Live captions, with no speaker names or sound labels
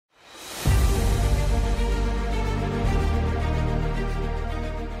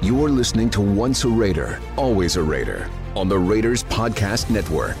You're listening to Once a Raider, Always a Raider on the Raiders Podcast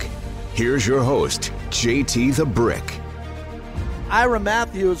Network. Here's your host, JT the Brick. Ira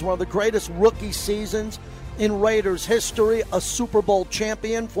Matthews, one of the greatest rookie seasons in Raiders history, a Super Bowl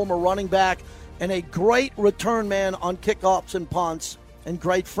champion, former running back, and a great return man on kickoffs and punts, and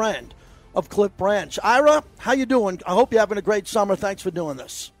great friend of Cliff Branch. Ira, how you doing? I hope you're having a great summer. Thanks for doing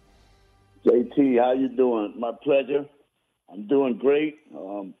this. JT, how you doing? My pleasure. I'm doing great.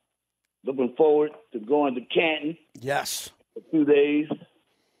 Looking forward to going to Canton. Yes. For 2 days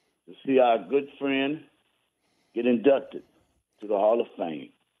to see our good friend get inducted to the Hall of Fame.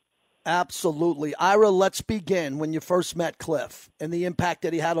 Absolutely. Ira, let's begin when you first met Cliff and the impact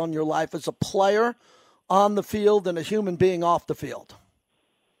that he had on your life as a player on the field and a human being off the field.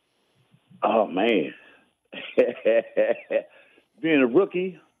 Oh, man. Being a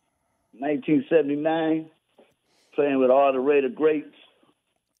rookie, 1979, playing with all the Raider greats.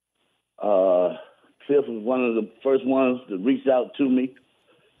 Cliff was one of the first ones to reach out to me,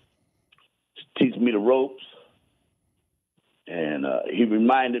 to teach me the ropes. And he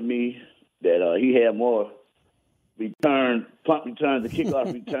reminded me that he had more punt returns and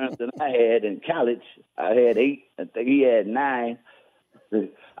kickoff returns than I had in college. I had 8. I think he had 9.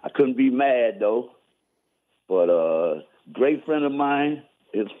 I couldn't be mad, though. But great friend of mine,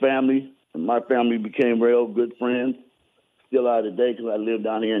 his family, and my family became real good friends. Still are today because I live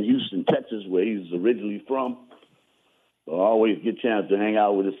down here in Houston, Texas, where he's originally from. So I always get a chance to hang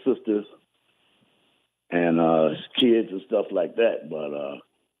out with his sisters and his kids and stuff like that. But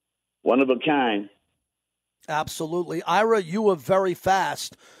one of a kind. Absolutely. Ira, you were very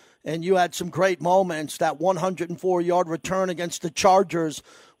fast, and you had some great moments. That 104-yard return against the Chargers,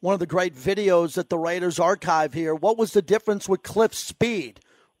 one of the great videos that the Raiders archive here. What was the difference with Cliff's speed?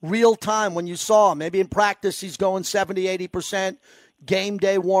 Real time when you saw him. Maybe in practice he's going 70, 80%, game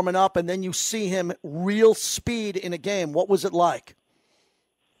day warming up, and then you see him real speed in a game. What was it like?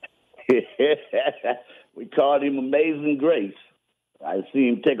 We called him Amazing Grace. I see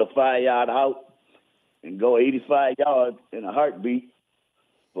him take a 5-yard out and go 85 yards in a heartbeat.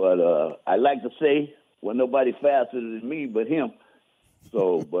 But I like to say, well, nobody faster than me but him.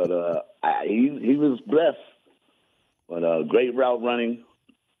 So, but he was blessed. But great route running.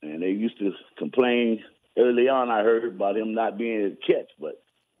 And they used to complain early on, I heard, about him not being able to catch. But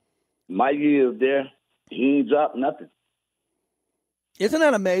my years there, he ain't dropped nothing. Isn't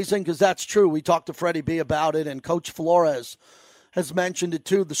that amazing? Because that's true. We talked to Freddie B about it, and Coach Flores has mentioned it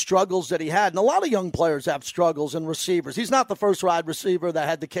too, the struggles that he had. And a lot of young players have struggles and receivers. He's not the first wide receiver that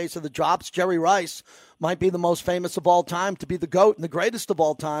had the case of the drops. Jerry Rice might be the most famous of all time, to be the GOAT and the greatest of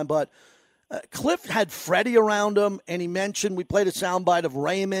all time. But Cliff had Freddie around him, and he mentioned we played a soundbite of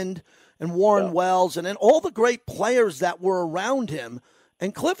Raymond and Warren Wells and then all the great players that were around him.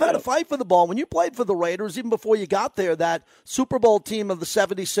 And Cliff had a fight for the ball. When you played for the Raiders, even before you got there, that Super Bowl team of the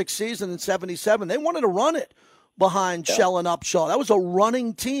 76 season in 77, they wanted to run it behind Shell and Upshaw. That was a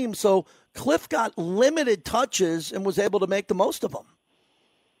running team. So Cliff got limited touches and was able to make the most of them.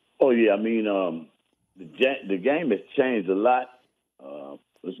 Oh, yeah. I mean, the game has changed a lot.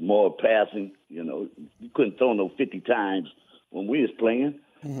 It's more passing. You know, you couldn't throw no 50 times when we was playing.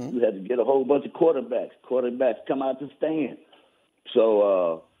 Mm-hmm. You had to get a whole bunch of quarterbacks. Quarterbacks come out to stand.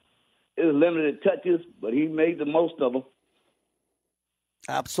 So it was limited touches, but he made the most of them.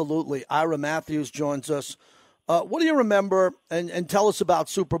 Absolutely. Ira Matthews joins us. What do you remember, and tell us about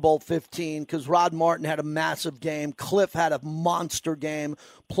Super Bowl 15, because Rod Martin had a massive game. Cliff had a monster game.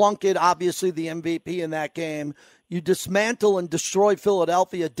 Plunkett, obviously the MVP in that game. You dismantle and destroy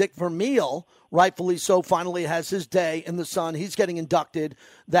Philadelphia. Dick Vermeil, rightfully so, finally has his day in the sun. He's getting inducted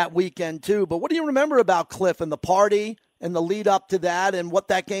that weekend too. But what do you remember about Cliff and the party and the lead up to that and what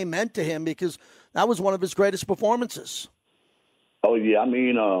that game meant to him? Because that was one of his greatest performances. Oh, yeah. I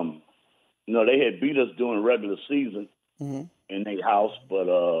mean, they had beat us during regular season in their house,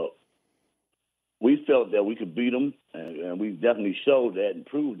 but we felt that we could beat them, and we definitely showed that and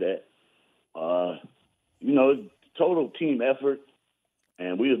proved that. Total team effort,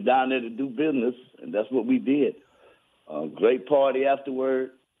 and we was down there to do business, and that's what we did. Great party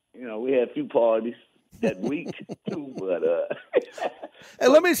afterward. You know, we had a few parties that week too, but hey,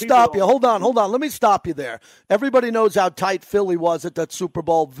 let me stop you. Hold on. Let me stop you there. Everybody knows how tight Philly was at that Super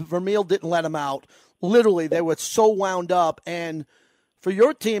Bowl. Vermeil didn't let him out. Literally, they were so wound up. And for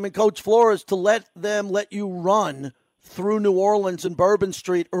your team and Coach Flores to let you run through New Orleans and Bourbon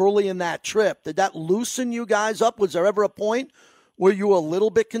Street early in that trip, did that loosen you guys up? Was there ever a point where you were a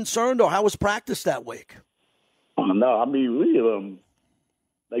little bit concerned, or how was practice that week? No, I mean, we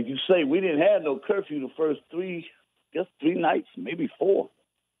like you say, we didn't have no curfew the first 3 nights, maybe 4.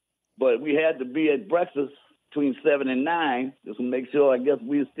 but we had to be at breakfast between 7 and 9 just to make sure, I guess,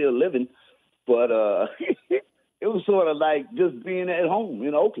 we were still living. But it was sort of like just being at home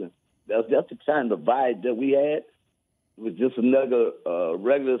in Oakland. That's the kind of vibe that we had. It was just another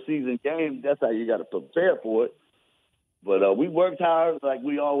regular season game. That's how you got to prepare for it. But we worked hard like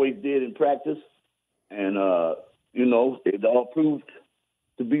we always did in practice. And, it all proved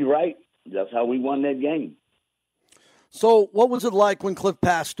to be right. That's how we won that game. So what was it like when Cliff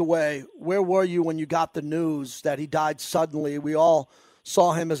passed away? Where were you when you got the news that he died suddenly? We all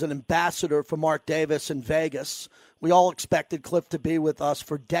saw him as an ambassador for Mark Davis in Vegas. We all expected Cliff to be with us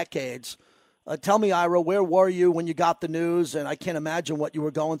for decades. Tell me, Ira, where were you when you got the news? And I can't imagine what you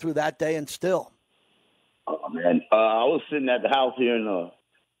were going through that day and still. Oh, man. I was sitting at the house here in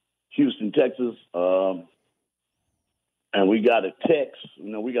Houston, Texas, and we got a text.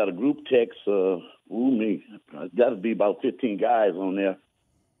 We got a group text. It's got to be about 15 guys on there.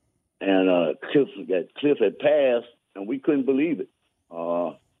 And Cliff had passed, and we couldn't believe it.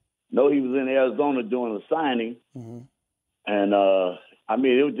 No, he was in Arizona doing a signing. Mm-hmm. And,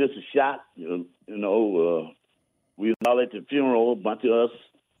 it was just a shock. We was all at the funeral, a bunch of us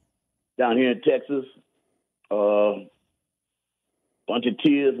down here in Texas. Bunch of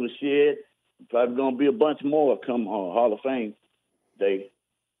tears were shed. Probably going to be a bunch more come Hall of Fame Day.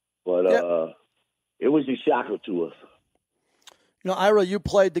 But it was a shocker to us. Ira, you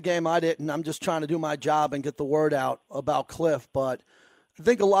played the game. I didn't. I'm just trying to do my job and get the word out about Cliff. But I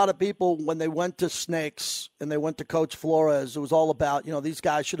think a lot of people, when they went to Snakes and they went to Coach Flores, it was all about, these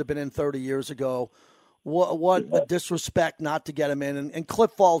guys should have been in 30 years ago. What a disrespect not to get him in. And Cliff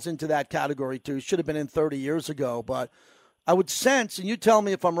falls into that category, too. He should have been in 30 years ago. But I would sense, and you tell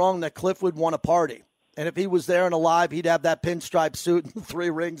me if I'm wrong, that Cliff would want a party. And if he was there and alive, he'd have that pinstripe suit and 3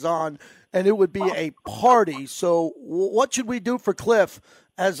 rings on, and it would be a party. So what should we do for Cliff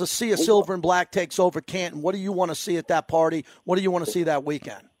as the Sea of Silver and Black takes over Canton? What do you want to see at that party? What do you want to see that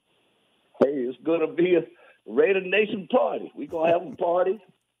weekend? Hey, it's going to be a Raider Nation party. We're going to have a party,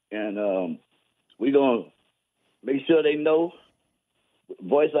 and we're going to make sure they know,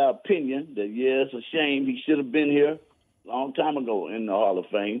 voice our opinion that, yeah, it's a shame he should have been here a long time ago in the Hall of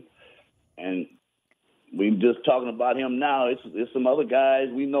Fame. And we just talking about him now. It's some other guys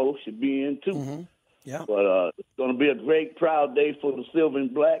we know should be in too. Mm-hmm. Yeah. But it's going to be a great, proud day for the Silver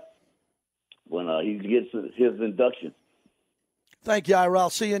and Black when he gets his induction. Thank you, Ira. I'll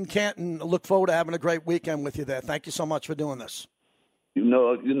see you in Canton. Look forward to having a great weekend with you there. Thank you so much for doing this.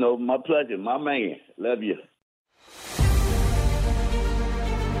 My pleasure, my man. Love you.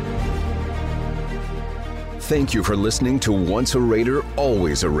 Thank you for listening to Once a Raider,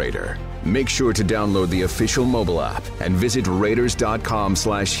 Always a Raider. Make sure to download the official mobile app and visit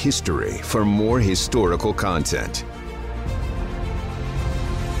Raiders.com/history for more historical content.